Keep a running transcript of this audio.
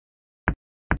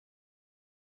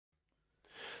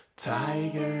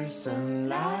Tigers and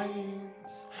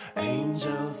lions,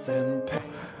 angels and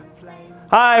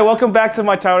Hi, welcome back to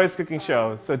my Taiwanese cooking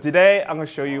show. So today I'm going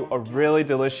to show you a really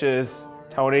delicious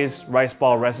Taiwanese rice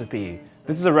ball recipe.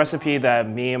 This is a recipe that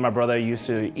me and my brother used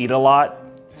to eat a lot.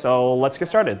 So let's get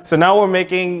started. So now we're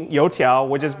making youtiao,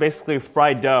 which is basically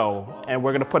fried dough, and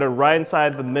we're going to put it right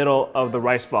inside the middle of the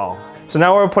rice ball. So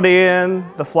now we're putting in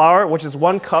the flour, which is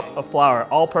 1 cup of flour,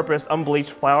 all-purpose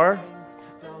unbleached flour.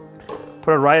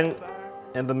 Put it right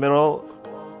in the middle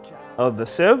of the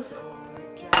sieve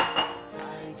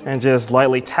and just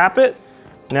lightly tap it.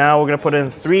 Now we're going to put in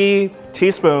 3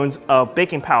 teaspoons of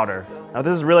baking powder. Now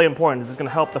this is really important. This is going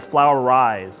to help the flour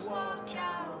rise.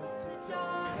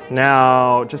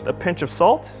 Now just a pinch of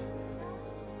salt.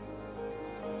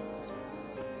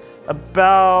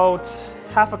 About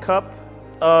half a cup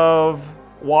of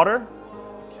water.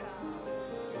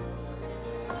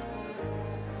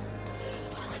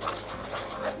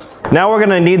 Now we're going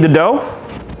to knead the dough.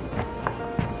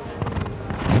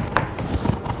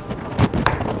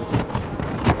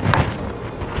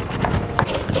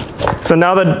 So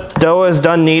now the dough is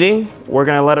done kneading, we're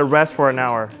going to let it rest for an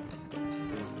hour.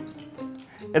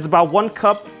 It's about 1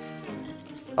 cup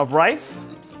of rice.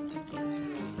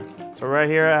 So right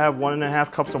here I have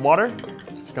 1.5 cups of water.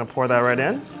 Just going to pour that right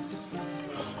in.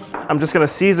 I'm just going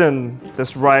to season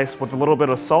this rice with a little bit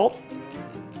of salt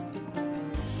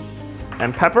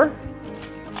and pepper.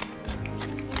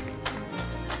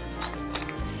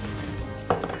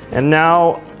 And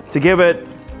now, to give it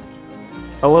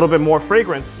a little bit more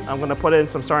fragrance, I'm going to put in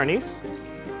some star anise.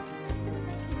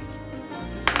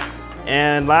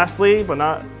 And lastly, but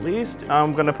not least,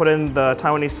 I'm going to put in the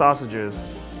Taiwanese sausages.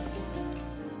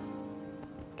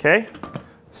 Okay,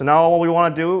 so now what we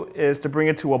want to do is to bring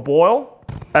it to a boil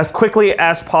as quickly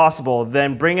as possible,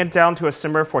 then bring it down to a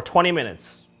simmer for 20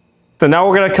 minutes. So now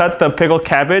we're going to cut the pickled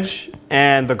cabbage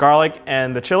and the garlic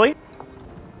and the chili.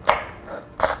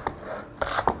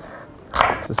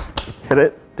 Just hit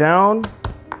it down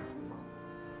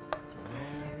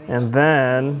and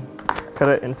then cut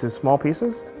it into small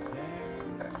pieces.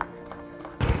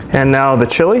 And now the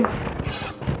chili.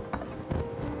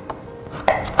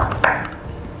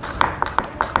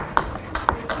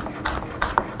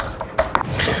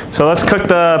 So let's cook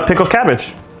the pickled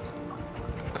cabbage.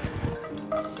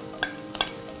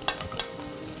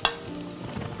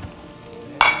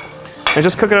 And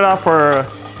just cook it off for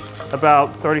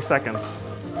about 30 seconds.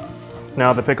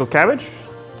 Now the pickled cabbage.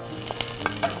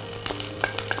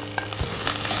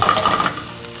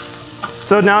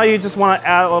 So now you just want to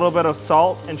add a little bit of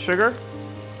salt and sugar.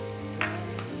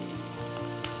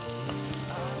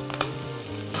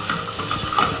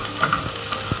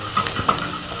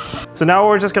 So now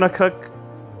we're just going to cook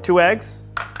 2 eggs.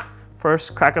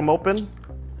 First, crack them open.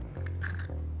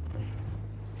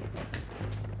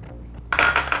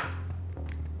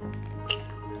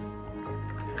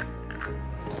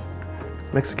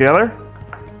 Mix together.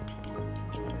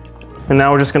 And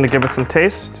now we're just going to give it some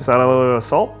taste. Just add a little bit of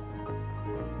salt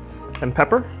and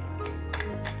pepper.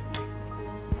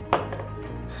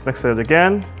 Just mix it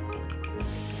again.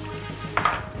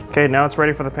 Okay, now it's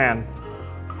ready for the pan.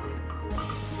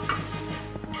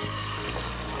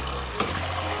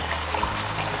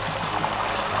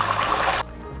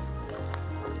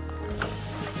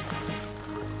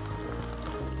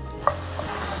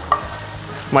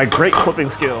 My great flipping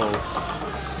skills.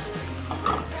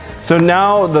 So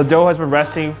now the dough has been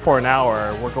resting for an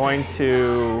hour. We're going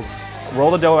to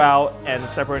roll the dough out and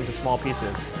separate into small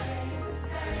pieces.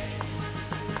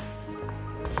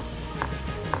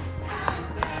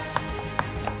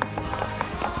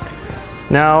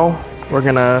 Now we're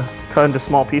gonna cut into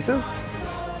small pieces.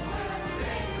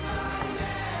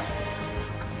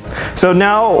 So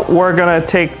now we're gonna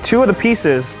take 2 of the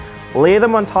pieces, lay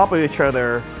them on top of each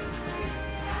other,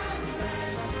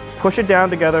 push it down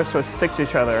together so it sticks to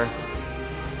each other,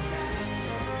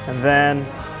 and then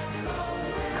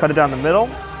cut it down the middle.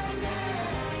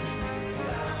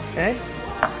 Okay,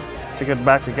 stick it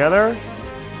back together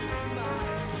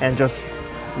and just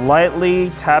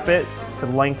lightly tap it to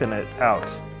lengthen it out.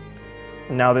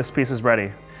 And now this piece is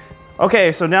ready.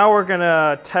 Okay, so now we're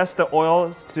gonna test the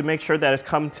oil to make sure that it's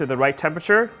come to the right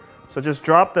temperature. So just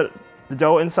drop the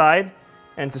dough inside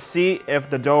and to see if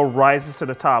the dough rises to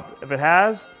the top. If it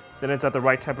has, then it's at the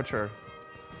right temperature.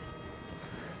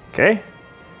 Okay.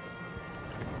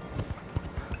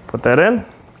 Put that in.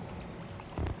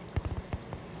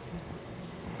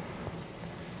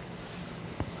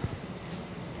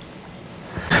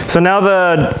 So now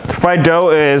the fried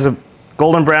dough is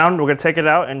golden brown. We're going to take it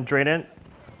out and drain it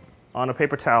on a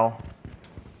paper towel.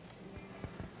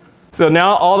 So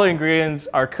now all the ingredients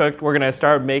are cooked, we're gonna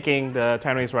start making the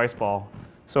Taiwanese rice ball.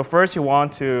 So first you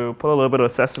want to put a little bit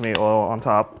of sesame oil on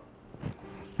top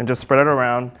and just spread it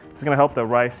around. It's gonna help the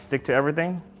rice stick to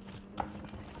everything.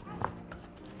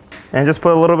 And just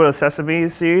put a little bit of sesame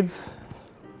seeds.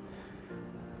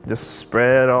 Just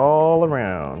spread all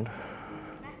around.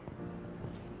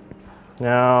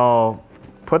 Now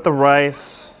put the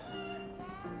rice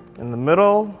in the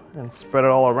middle and spread it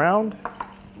all around.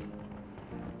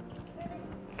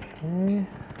 Okay.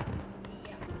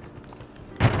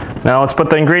 Now let's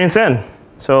put the ingredients in.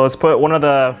 So let's put one of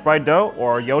the fried dough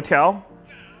or youtiao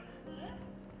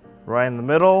right in the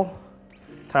middle.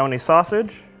 Taiwanese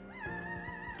sausage.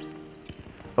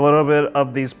 A little bit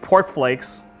of these pork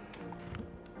flakes.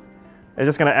 It's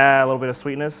just gonna add a little bit of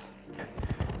sweetness.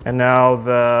 And now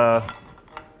the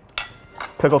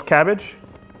pickled cabbage.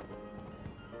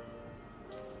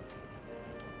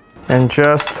 And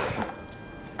just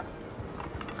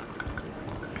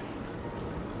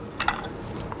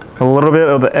a little bit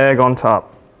of the egg on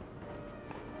top.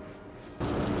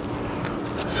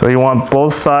 So you want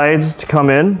both sides to come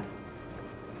in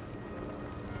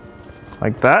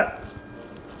like that.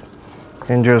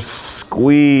 And just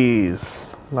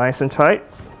squeeze nice and tight.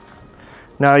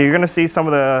 Now you're gonna see some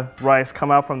of the rice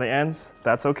come out from the ends.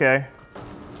 That's okay.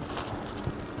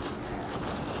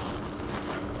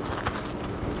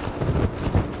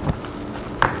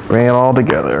 Bring it all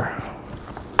together.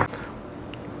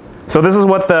 So this is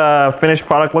what the finished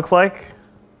product looks like.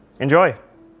 Enjoy.